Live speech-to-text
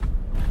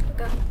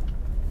Go.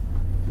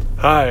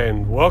 Hi,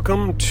 and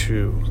welcome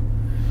to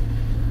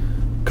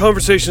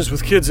Conversations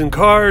with Kids in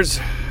Cars.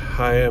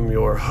 I am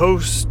your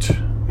host,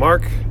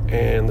 Mark,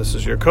 and this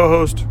is your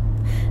co-host,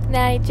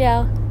 Maddie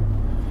Jo.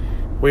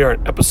 We are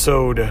in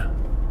episode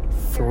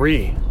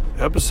 3.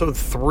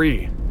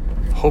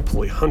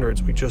 Hopefully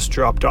hundreds. We just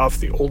dropped off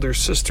the older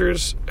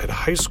sisters at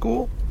high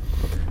school,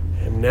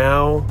 and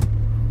now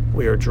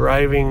we are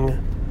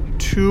driving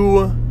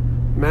to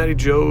Maddie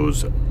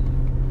Jo's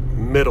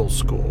middle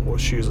school. Well,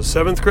 she is a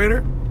 7th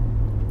grader,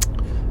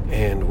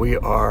 and we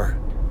are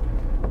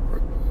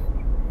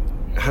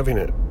having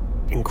an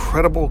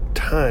incredible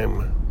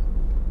time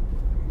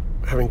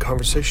having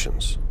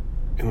conversations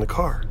in the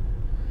car.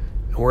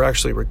 And we're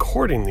actually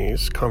recording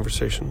these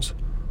conversations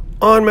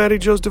on Maddie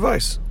Jo's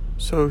device.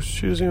 So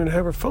she doesn't even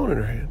have her phone in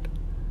her hand.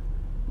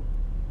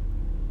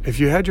 If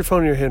you had your phone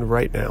in your hand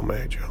right now,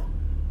 Maddie Jo,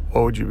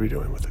 what would you be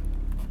doing with it?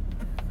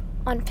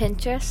 On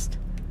Pinterest?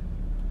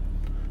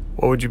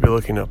 What would you be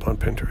looking up on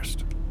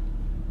Pinterest?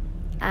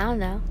 I don't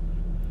know.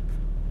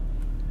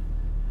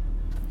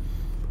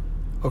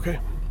 Okay.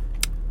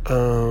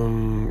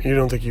 You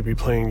don't think you'd be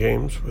playing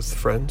games with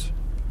friends?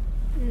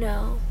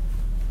 No.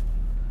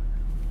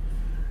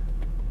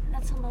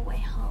 That's on the way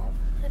home.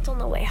 That's on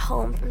the way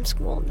home from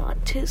school,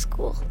 not to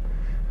school.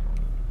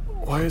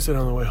 Why is it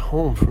on the way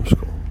home from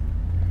school?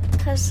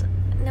 Because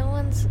no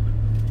one's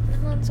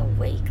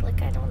awake.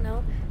 Like, I don't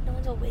know. No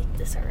one's awake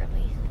this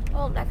early.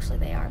 Well, actually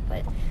they are,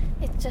 but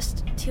it's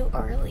just too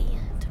early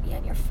to be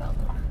on your phone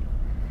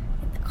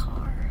in the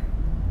car.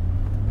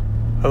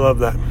 I love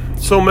that.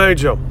 So, Maddie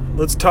Jo,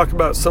 let's talk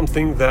about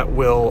something that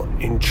will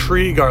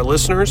intrigue our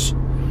listeners.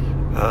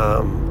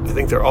 I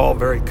think they're all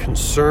very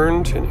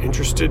concerned and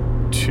interested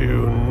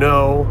to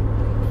know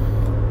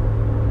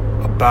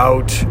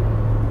about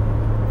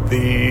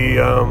the,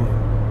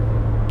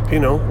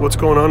 what's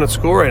going on at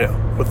school right now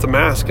with the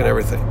mask and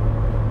everything.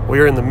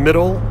 We are in the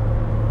middle,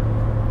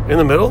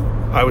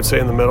 I would say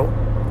in the middle.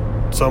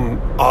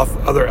 Some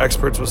other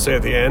experts will say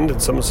at the end,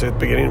 and some will say at the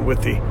beginning,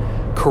 with the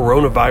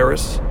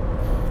coronavirus,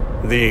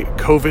 the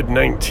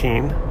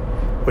COVID-19,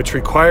 which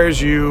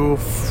requires you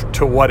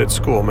to what at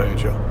school, Maddie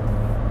Jo?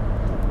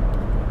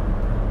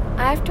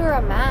 I have to wear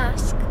a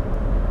mask.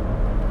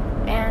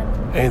 And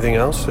anything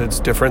else that's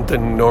different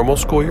than normal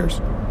school years?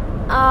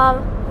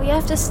 We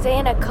have to stay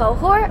in a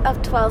cohort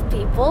of 12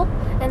 people,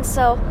 and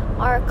so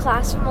our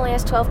classroom only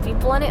has 12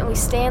 people in it, and we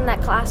stay in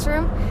that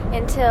classroom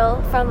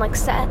until from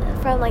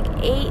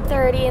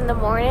 8:30 in the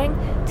morning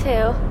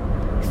to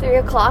 3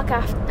 o'clock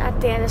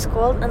at the end of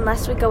school,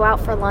 unless we go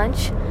out for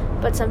lunch,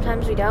 but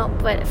sometimes we don't.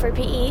 But for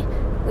PE,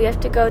 we have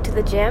to go to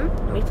the gym,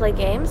 and we play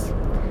games,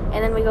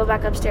 and then we go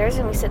back upstairs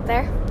and we sit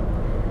there,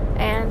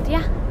 and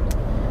yeah.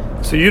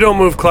 So you don't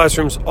move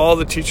classrooms, all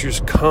the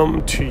teachers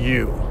come to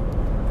you?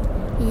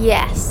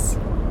 Yes.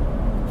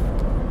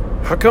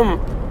 How come,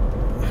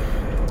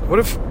 what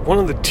if one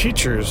of the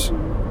teachers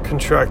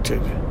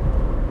contracted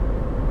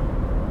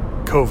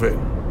COVID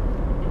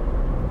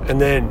and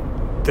then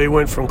they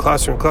went from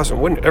classroom to classroom?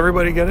 Wouldn't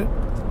everybody get it?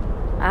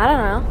 I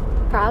don't know.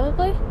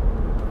 Probably.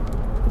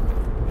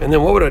 And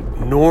then what would a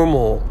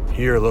normal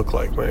year look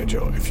like, Maddie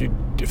Jo,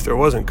 if there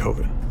wasn't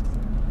COVID?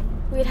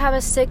 We'd have a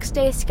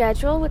 6-day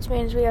schedule, which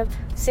means we have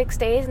 6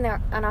 days, and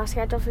our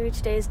schedule for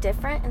each day is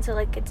different. And so,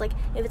 if it's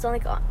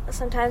only,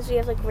 sometimes we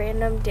have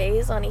random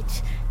days on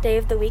each day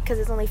of the week because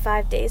it's only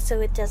 5 days. So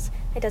it does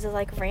it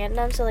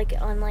random. So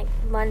on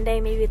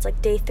Monday, maybe it's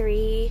day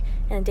 3,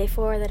 and day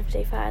 4, then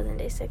day 5, then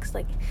day 6,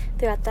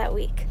 throughout that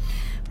week.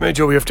 Maddie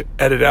Jo, we have to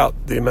edit out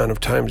the amount of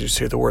times you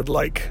say the word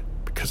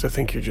because I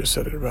think you just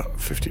said it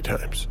about 50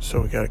 times. So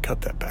we got to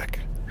cut that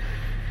back.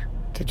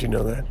 Did you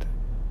know that?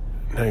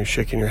 Now you're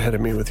shaking your head at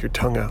me with your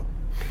tongue out.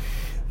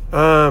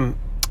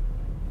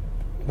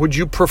 Would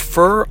you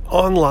prefer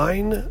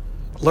online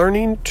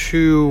learning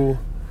to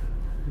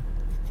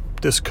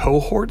this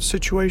cohort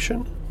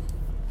situation?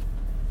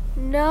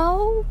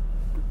 No,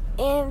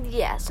 and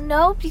yes.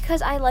 No,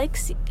 because I like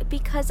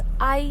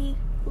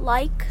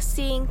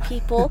seeing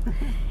people,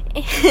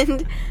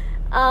 and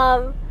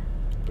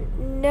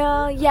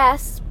no,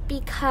 yes,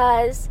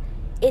 because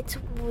it's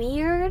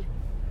weird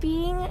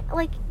being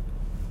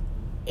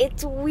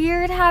it's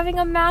weird having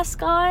a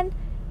mask on,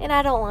 and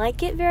I don't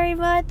like it very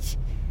much,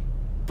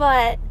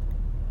 but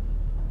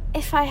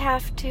if I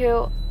have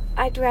to,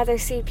 I'd rather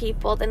see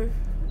people than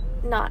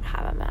not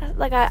have a mask.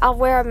 I'll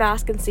wear a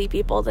mask and see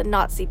people than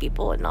not see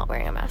people and not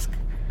wearing a mask.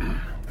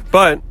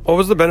 But what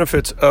was the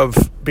benefits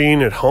of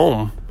being at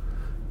home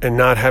and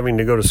not having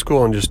to go to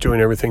school and just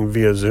doing everything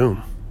via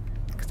Zoom?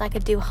 Because I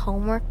could do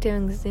homework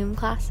doing Zoom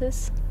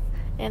classes,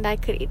 and I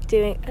could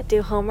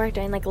do homework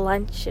during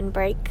lunch and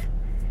break.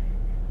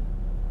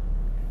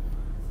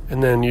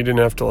 And then you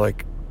didn't have to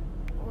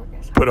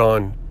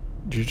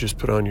you just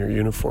put on your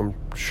uniform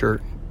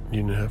shirt.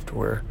 You didn't have to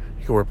you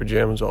could wear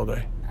pajamas all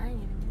day. I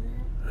didn't even do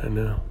that. I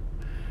know.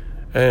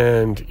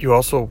 And you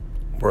also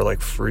were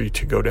free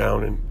to go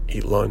down and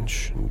eat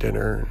lunch and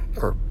dinner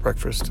or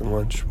breakfast and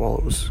lunch while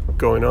it was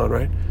going on,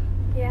 right?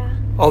 Yeah.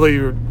 Although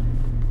you were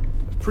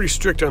pretty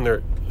strict on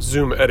their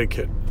Zoom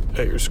etiquette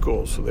at your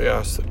school. So they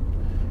asked that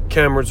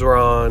cameras were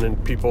on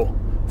and people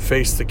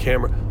faced the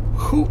camera.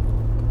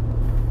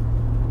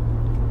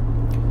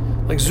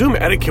 Zoom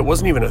etiquette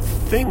wasn't even a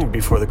thing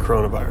before the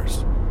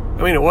coronavirus.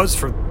 I mean, it was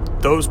for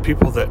those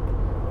people that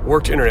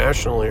worked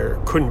internationally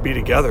or couldn't be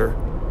together.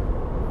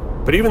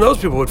 But even those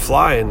people would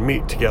fly and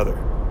meet together.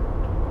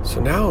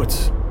 So now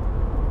it's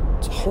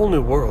a whole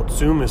new world.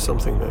 Zoom is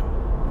something that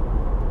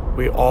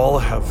we all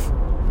have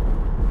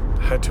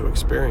had to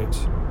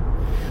experience.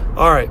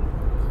 All right.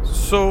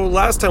 So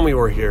last time we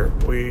were here,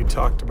 we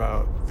talked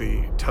about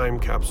the time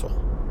capsule.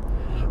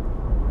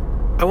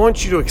 I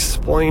want you to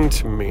explain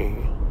to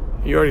me,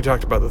 you already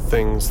talked about the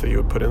things that you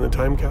would put in the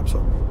time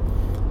capsule.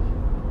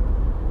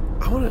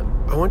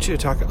 I want you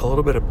to talk a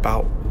little bit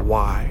about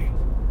why.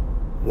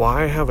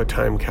 Why have a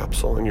time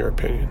capsule in your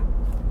opinion?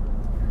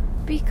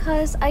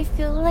 Because I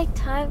feel like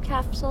time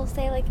capsules,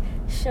 they like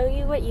show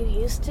you what you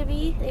used to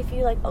be if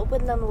you like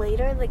open them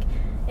later. Like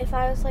if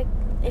I was like,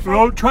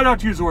 try not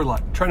to use the word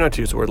like. Try not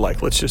to use the word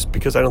like. Let's just,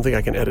 because I don't think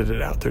I can edit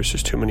it out. There's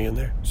just too many in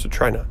there. So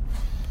try not.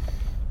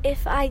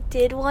 If I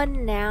did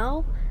one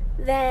now,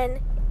 then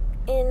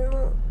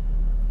in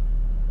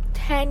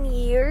 10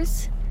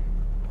 years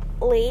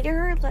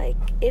later, like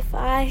if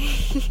I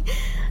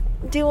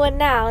do one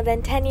now,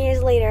 then 10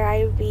 years later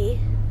I would be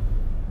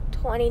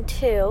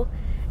 22.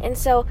 And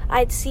so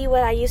I'd see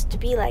what I used to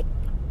be like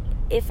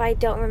if I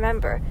don't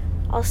remember.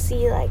 I'll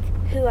see like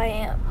who I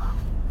am.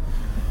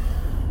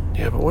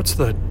 Yeah, but what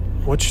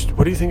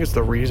do you think is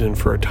the reason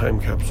for a time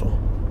capsule?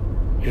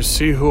 You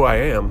see who I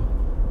am.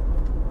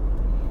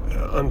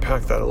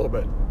 Unpack that a little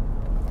bit.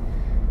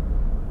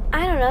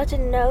 I don't know, to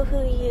know who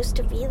you used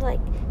to be. Like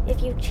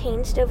if you've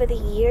changed over the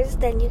years,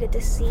 then you get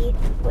to see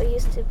what you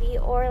used to be,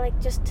 or like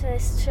just to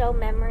show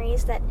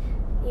memories that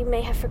you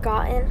may have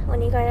forgotten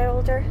when you got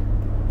older.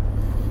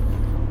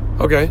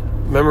 Okay,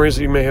 memories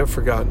that you may have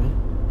forgotten.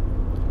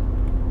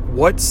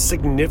 What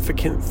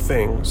significant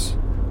things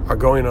are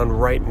going on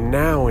right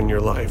now in your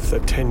life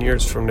that 10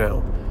 years from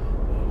now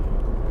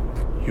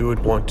you would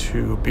want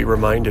to be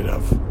reminded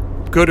of?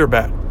 Good or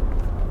bad?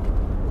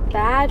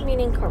 Bad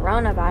meaning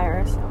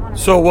coronavirus.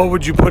 So what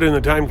would you put in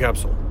the time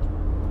capsule?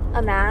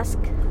 A mask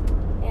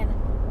and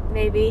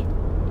maybe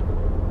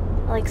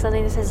like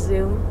something that says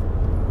Zoom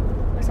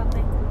or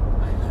something.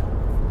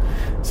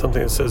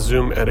 Something that says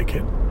Zoom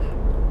etiquette.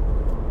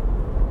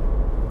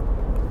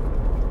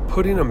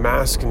 Putting a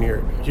mask in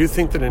your... You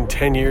think that in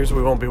 10 years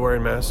we won't be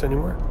wearing masks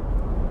anymore?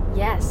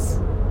 Yes.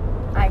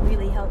 I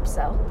really hope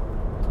so.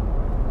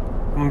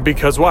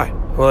 Because why?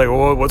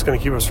 Well, what's going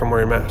to keep us from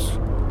wearing masks?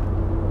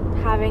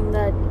 Having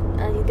the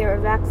either a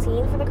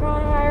vaccine for the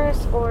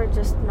coronavirus or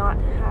just not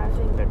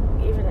having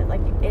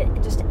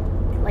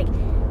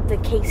the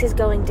cases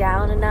going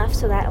down enough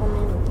so that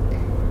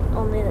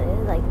only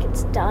like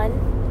it's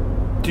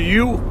done. Do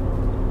you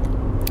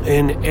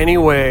in any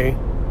way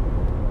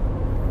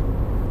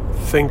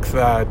think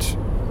that,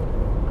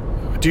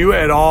 do you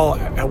at all,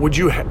 would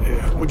you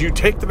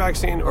take the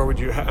vaccine, or would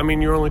you I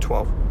mean, you're only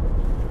 12,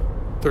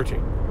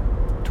 13,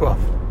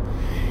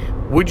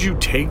 12. Would you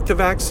take the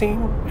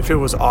vaccine if it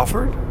was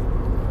offered?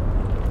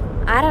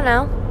 I don't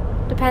know.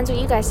 Depends what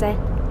you guys say.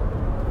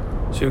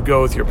 So you'd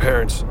go with your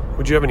parents.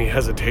 Would you have any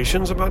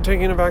hesitations about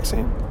taking a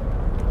vaccine?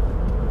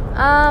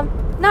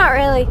 Not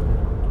really.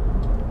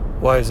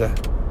 Why is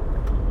that?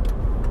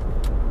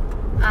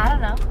 I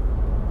don't know.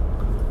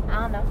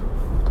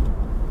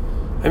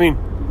 I mean,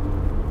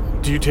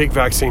 do you take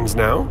vaccines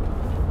now?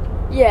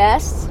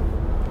 Yes.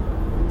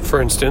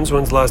 For instance,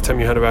 when's the last time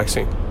you had a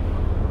vaccine?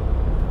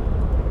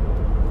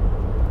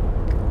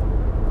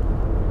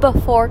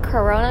 Before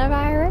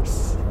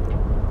coronavirus?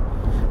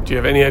 Do you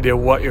have any idea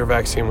what your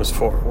vaccine was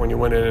for when you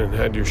went in and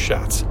had your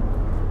shots?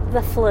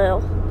 The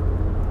flu.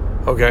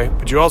 Okay,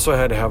 but you also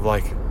had to have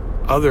like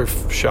other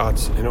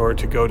shots in order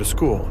to go to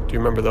school. Do you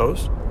remember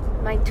those?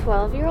 My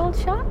 12-year-old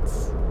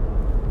shots?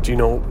 Do you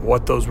know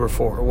what those were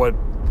for?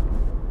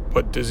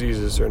 What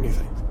diseases or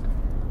anything?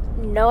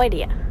 No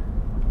idea.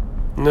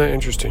 No,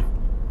 interesting.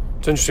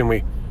 It's interesting.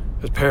 We,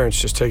 as parents,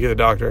 just take you to the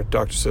doctor.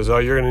 Doctor says, "Oh,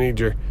 you're going to need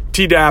your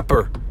Tdap."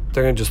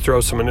 They're going to just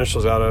throw some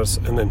initials out at us,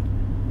 and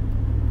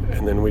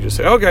then we just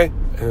say, "Okay,"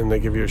 and then they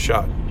give you a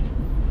shot,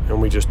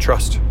 and we just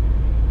trust.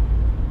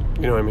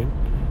 You know what I mean?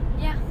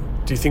 Yeah.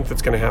 Do you think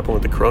that's going to happen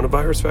with the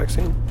coronavirus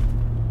vaccine?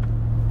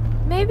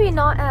 Maybe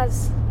not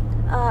as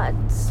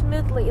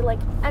smoothly. Like,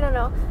 I don't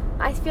know.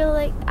 I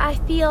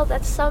feel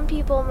that some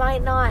people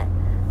might not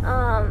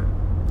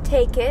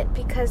take it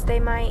because they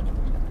might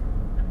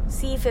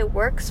see if it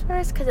works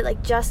first, because it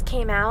like just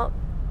came out,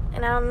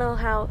 and I don't know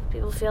how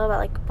people feel about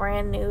like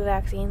brand new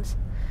vaccines,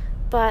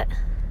 but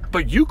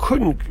you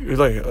couldn't,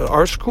 like,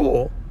 our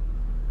school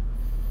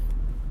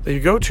that you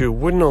go to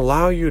wouldn't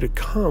allow you to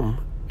come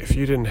if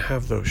you didn't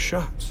have those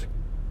shots,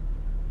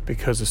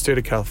 because the state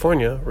of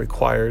California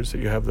requires that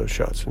you have those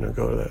shots and to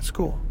go to that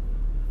school.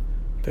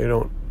 They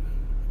don't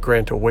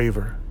grant a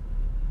waiver,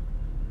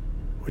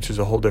 which is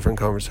a whole different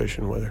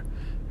conversation, whether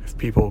if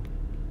people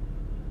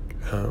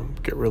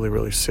get really,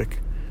 really sick,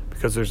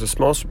 because there's a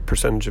small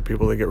percentage of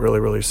people that get really,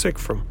 really sick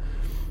from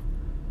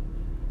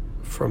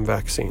from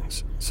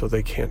vaccines, so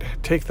they can't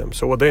take them.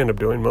 So what they end up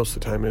doing most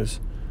of the time is,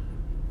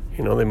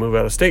 they move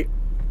out of state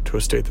to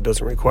a state that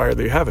doesn't require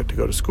that you have it to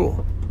go to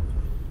school.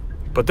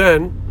 But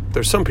then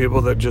there's some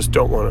people that just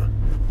don't want to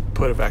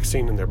put a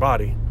vaccine in their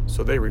body,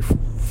 so they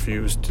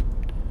refuse to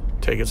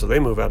take it, so they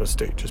move out of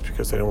state just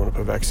because they don't want to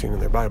put a vaccine in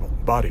their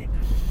body.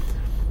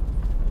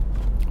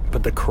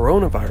 But the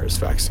coronavirus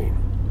vaccine,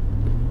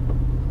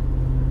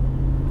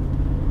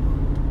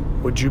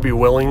 would you be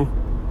willing,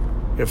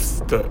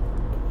 if the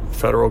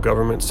federal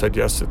government said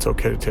yes, it's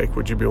okay to take,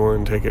 would you be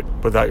willing to take it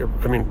without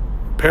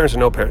parents or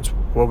no parents?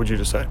 What would you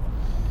decide?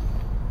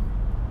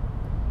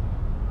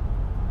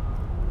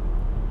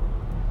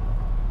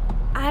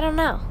 I don't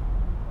know.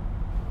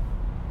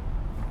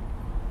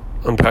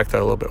 Unpack that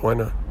a little bit. Why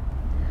not?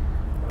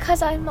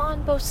 Because I'm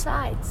on both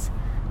sides.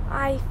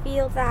 I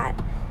feel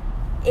that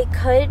it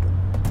could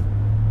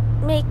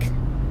make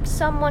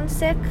someone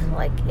sick.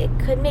 Like, it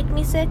could make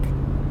me sick.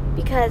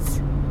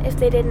 Because if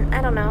they didn't,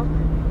 I don't know.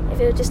 If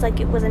it was just like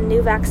it was a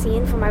new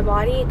vaccine for my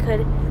body, it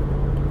could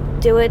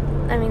do it.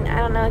 I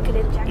don't know. It could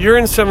inject. You're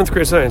in 7th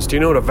grade science. Do you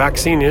know what a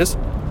vaccine is?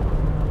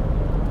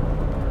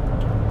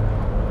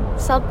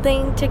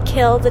 Something to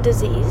kill the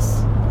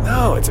disease.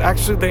 No, it's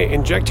actually they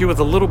inject you with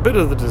a little bit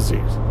of the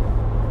disease.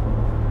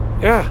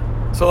 Yeah.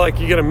 So like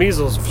you get a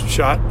measles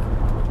shot,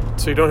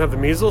 so you don't have the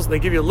measles, they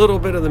give you a little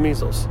bit of the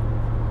measles.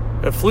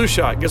 A flu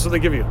shot, guess what they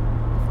give you?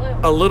 Flu.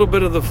 A little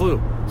bit of the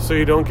flu, so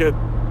you don't get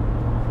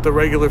the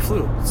regular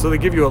flu. So they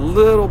give you a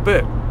little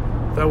bit.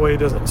 That way it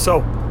doesn't.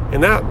 So,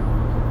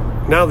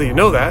 now that you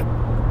know that,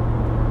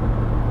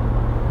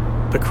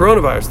 the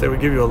coronavirus, they would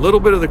give you a little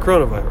bit of the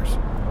coronavirus.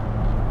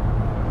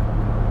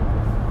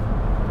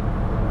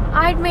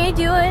 I may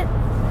do it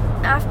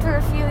after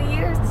a few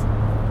years.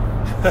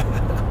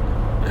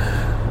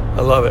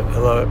 I love it.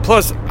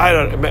 Plus,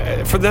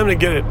 for them to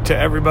get it to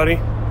everybody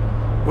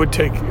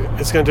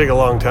it's going to take a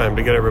long time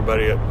to get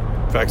everybody a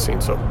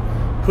vaccine. So,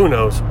 who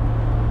knows?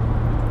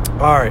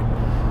 All right.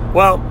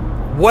 Well,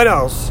 what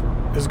else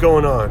is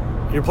going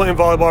on? You're playing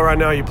volleyball right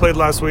now. You played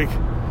last week,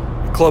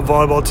 club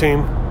volleyball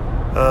team.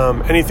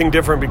 Anything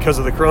different because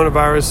of the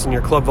coronavirus in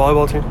your club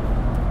volleyball team?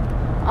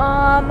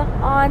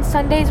 On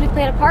Sundays we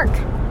play at a park.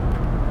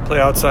 Play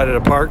outside at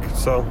a park,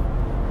 so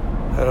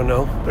I don't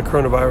know. The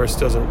coronavirus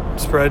doesn't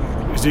spread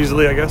as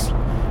easily, I guess.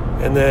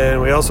 And then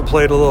we also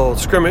played a little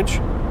scrimmage.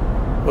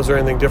 Was there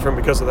anything different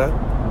because of that?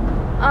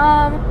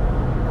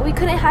 We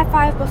couldn't high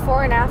five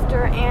before and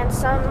after, and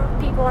some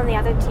people on the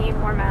other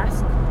team wore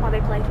masks while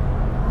they played.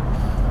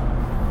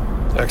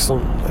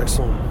 Excellent.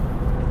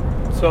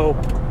 So,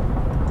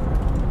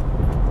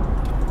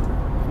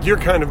 you're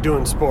kind of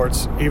doing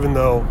sports, even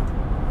though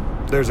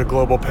there's a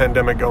global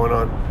pandemic going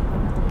on.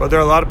 But there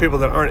are a lot of people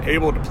that aren't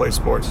able to play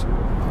sports.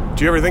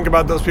 Do you ever think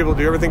about those people?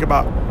 Do you ever think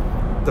about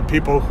the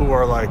people who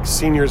are like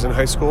seniors in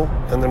high school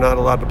and they're not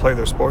allowed to play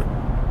their sport?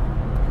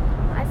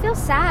 I feel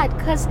sad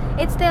because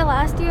it's their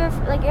last year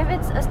of, like, if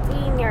it's a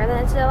senior,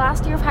 then it's their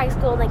last year of high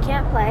school and they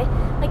can't play.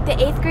 Like, the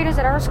 8th graders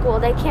at our school,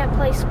 they can't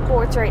play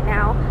sports right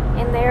now,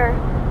 and they're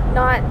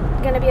not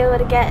going to be able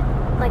to get,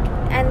 like,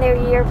 end their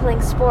year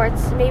playing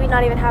sports, maybe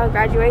not even have a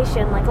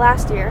graduation like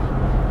last year.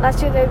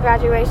 Last year their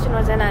graduation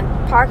was in a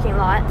parking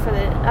lot for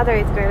the other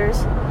 8th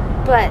graders,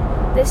 but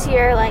this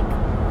year, like,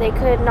 they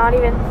could not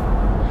even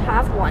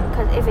have one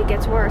because if it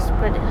gets worse,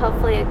 but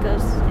hopefully it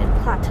goes in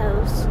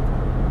plateaus.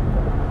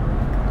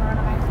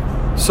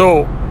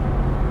 So,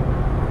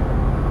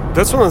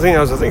 that's one of the things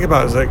I was thinking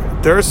about is, like,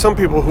 there are some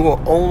people who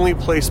will only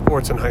play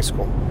sports in high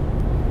school.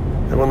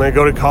 And when they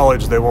go to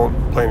college, they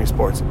won't play any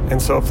sports. And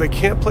so if they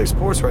can't play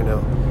sports right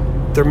now,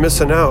 they're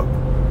missing out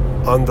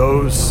on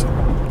those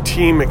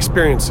team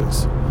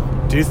experiences.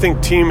 Do you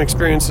think team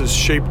experiences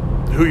shape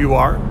who you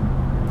are?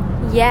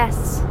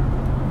 Yes.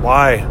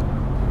 Why?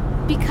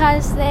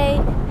 Because they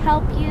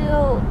help you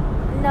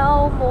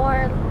know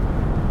more.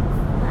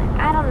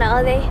 I don't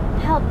know. They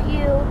help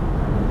you.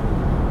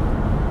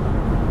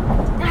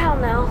 I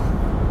don't know.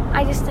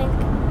 I just think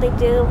they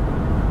do.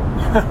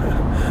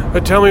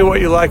 But tell me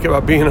what you like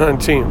about being on a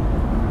team.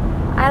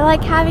 I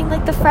like having,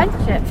 like, the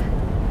friendship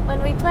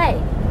when we play.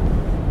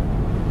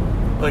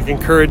 Like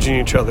encouraging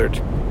each other,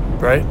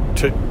 right?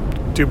 To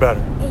do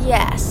better.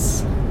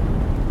 Yes.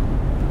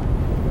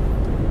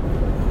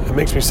 It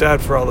makes me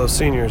sad for all those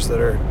seniors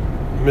that are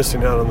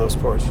missing out on those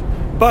sports.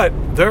 But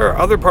there are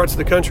other parts of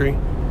the country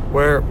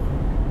where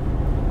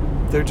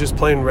they're just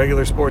playing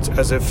regular sports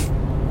as if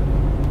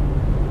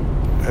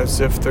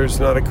there's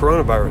not a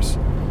coronavirus.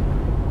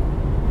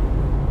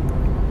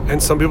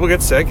 And some people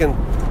get sick and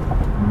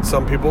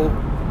some people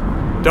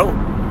don't.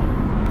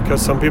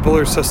 Because some people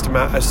are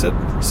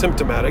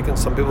symptomatic and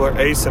some people are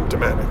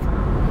asymptomatic.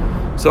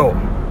 So,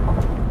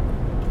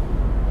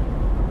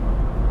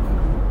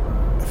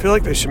 I feel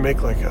like they should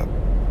make like a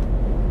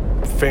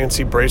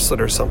fancy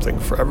bracelet or something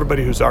for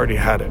everybody who's already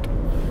had it.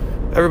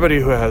 Everybody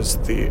who has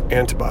the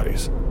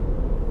antibodies,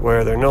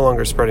 where they're no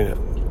longer spreading it.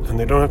 And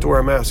they don't have to wear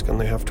a mask and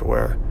they have to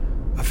wear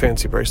a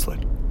fancy bracelet.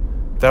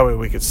 That way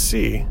we could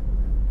see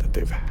that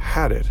they've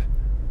had it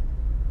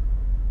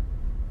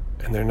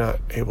and they're not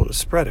able to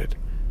spread it.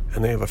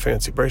 and they have a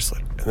fancy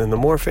bracelet. And then the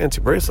more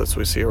fancy bracelets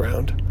we see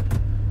around,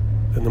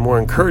 then the more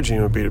encouraging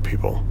it would be to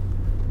people,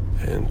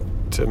 and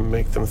to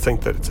make them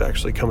think that it's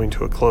actually coming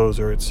to a close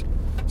or it's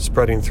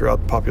spreading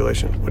throughout the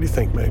population. What do you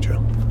think, Mary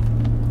Jo?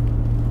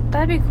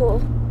 That'd be cool.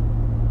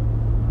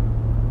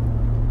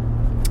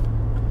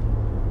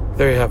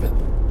 There you have it.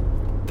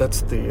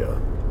 That's the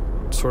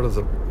sort of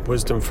the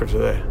wisdom for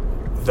today.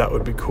 That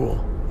would be cool.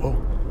 Whoa.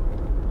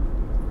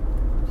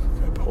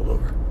 I pulled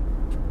over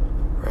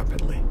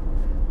rapidly.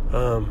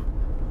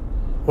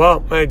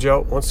 Well, Mary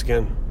Jo, once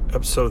again,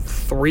 episode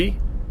 3.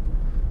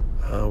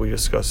 We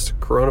discussed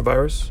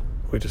coronavirus.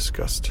 We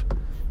discussed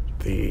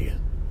the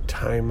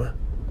time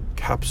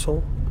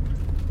capsule.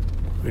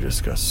 We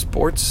discussed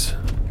sports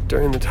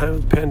during the time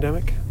of the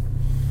pandemic.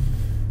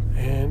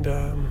 And,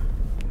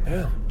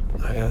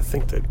 I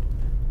think that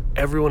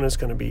everyone is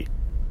going to be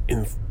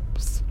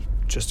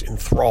just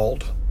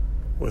enthralled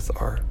with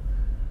our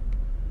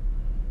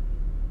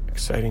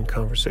exciting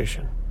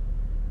conversation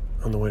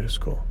on the way to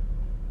school.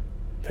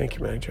 Thank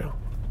you, Mary Jo.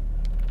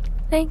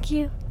 Thank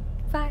you.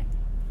 Bye.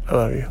 I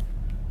love you.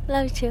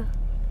 Love you too.